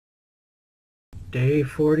Day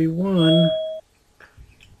 41.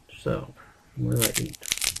 So, what do I eat?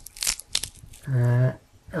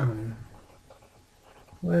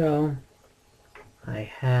 Well, I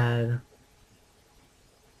had,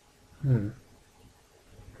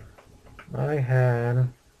 I had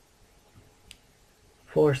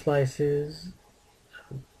 4 slices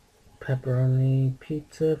of pepperoni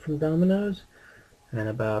pizza from Domino's and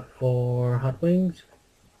about 4 hot wings.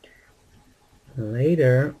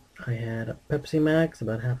 Later, I had a Pepsi Max,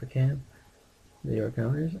 about half a can, 0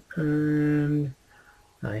 calories, and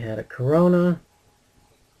I had a Corona,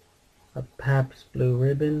 a Pabst Blue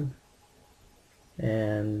Ribbon,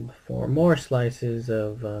 and 4 more slices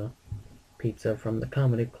of pizza from the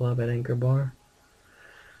Comedy Club at Anchor Bar.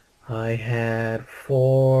 I had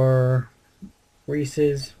 4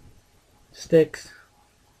 Reese's sticks,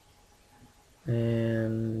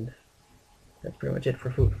 and that's pretty much it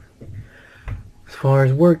for food. As far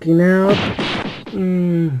as working out,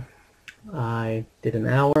 I did an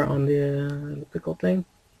hour on the elliptical thing,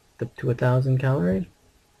 up to 1,000 calories.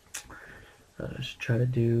 Just try to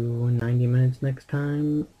do 90 minutes next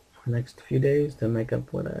time, or next few days, to make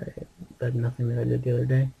up that nothing that I did the other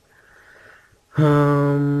day.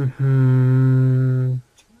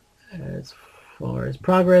 As far as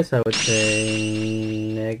progress, I would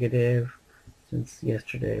say negative, since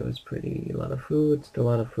yesterday was a lot of food, still a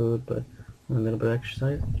lot of food, but a little bit of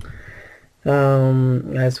exercise.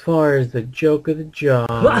 As far as the joke of the jog,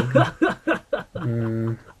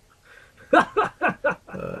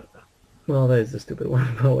 well, that is a stupid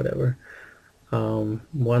one, but whatever.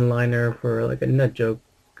 One-liner for like a nut joke,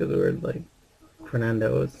 because we were like,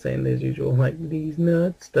 Fernando was saying his usual like these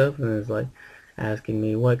nut stuff, and it was like asking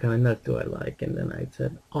me what kind of nuts do I like, and then I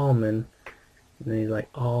said almond, and then he's like,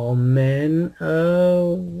 almond,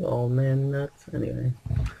 oh, almond nuts.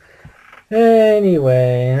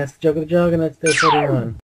 Anyway, that's the joke of the jog, and that's day 41.